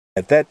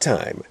At that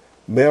time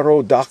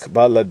Merodach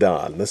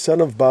Baladan, the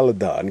son of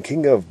Baladan,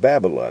 king of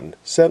Babylon,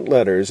 sent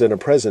letters and a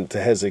present to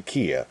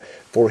Hezekiah,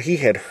 for he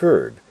had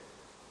heard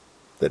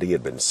that he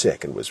had been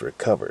sick and was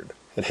recovered.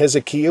 And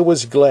Hezekiah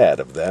was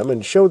glad of them,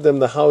 and showed them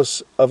the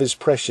house of his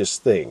precious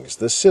things,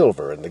 the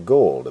silver and the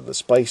gold, and the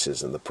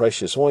spices and the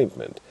precious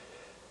ointment,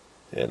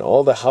 and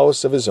all the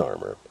house of his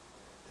armour,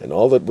 and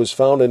all that was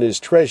found in his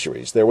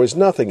treasuries. There was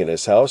nothing in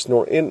his house,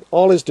 nor in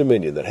all his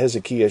dominion, that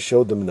Hezekiah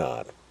showed them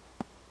not.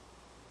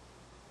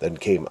 Then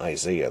came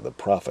Isaiah the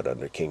prophet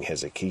unto King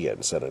Hezekiah,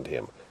 and said unto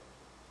him,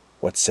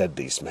 What said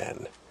these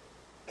men?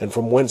 And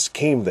from whence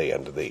came they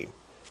unto thee?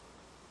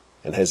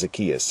 And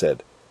Hezekiah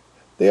said,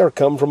 They are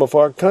come from a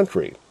far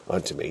country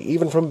unto me,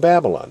 even from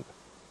Babylon.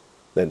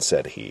 Then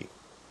said he,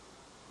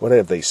 What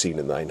have they seen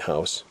in thine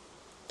house?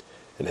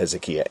 And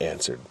Hezekiah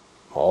answered,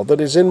 All that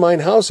is in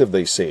mine house have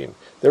they seen.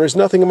 There is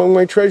nothing among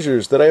my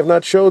treasures that I have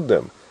not showed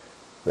them.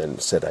 Then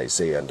said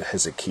Isaiah unto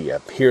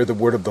Hezekiah, Hear the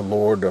word of the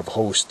Lord of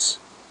hosts.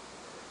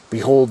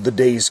 Behold, the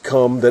days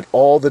come that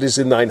all that is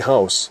in thine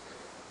house,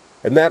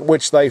 and that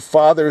which thy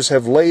fathers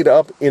have laid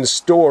up in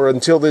store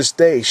until this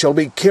day, shall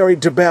be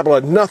carried to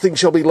Babylon. Nothing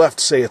shall be left,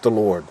 saith the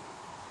Lord.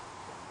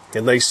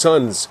 And thy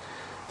sons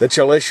that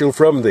shall issue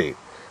from thee,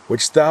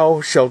 which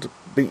thou shalt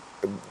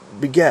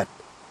beget,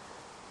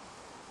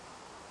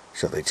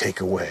 shall they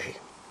take away.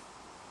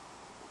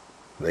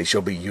 And they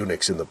shall be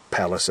eunuchs in the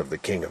palace of the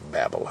king of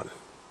Babylon.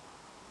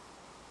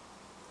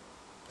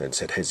 Then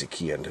said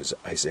Hezekiah unto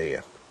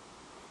Isaiah,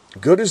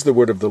 Good is the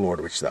word of the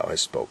Lord which thou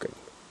hast spoken.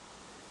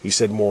 He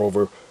said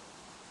moreover,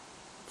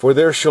 For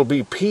there shall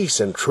be peace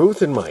and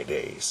truth in my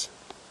days,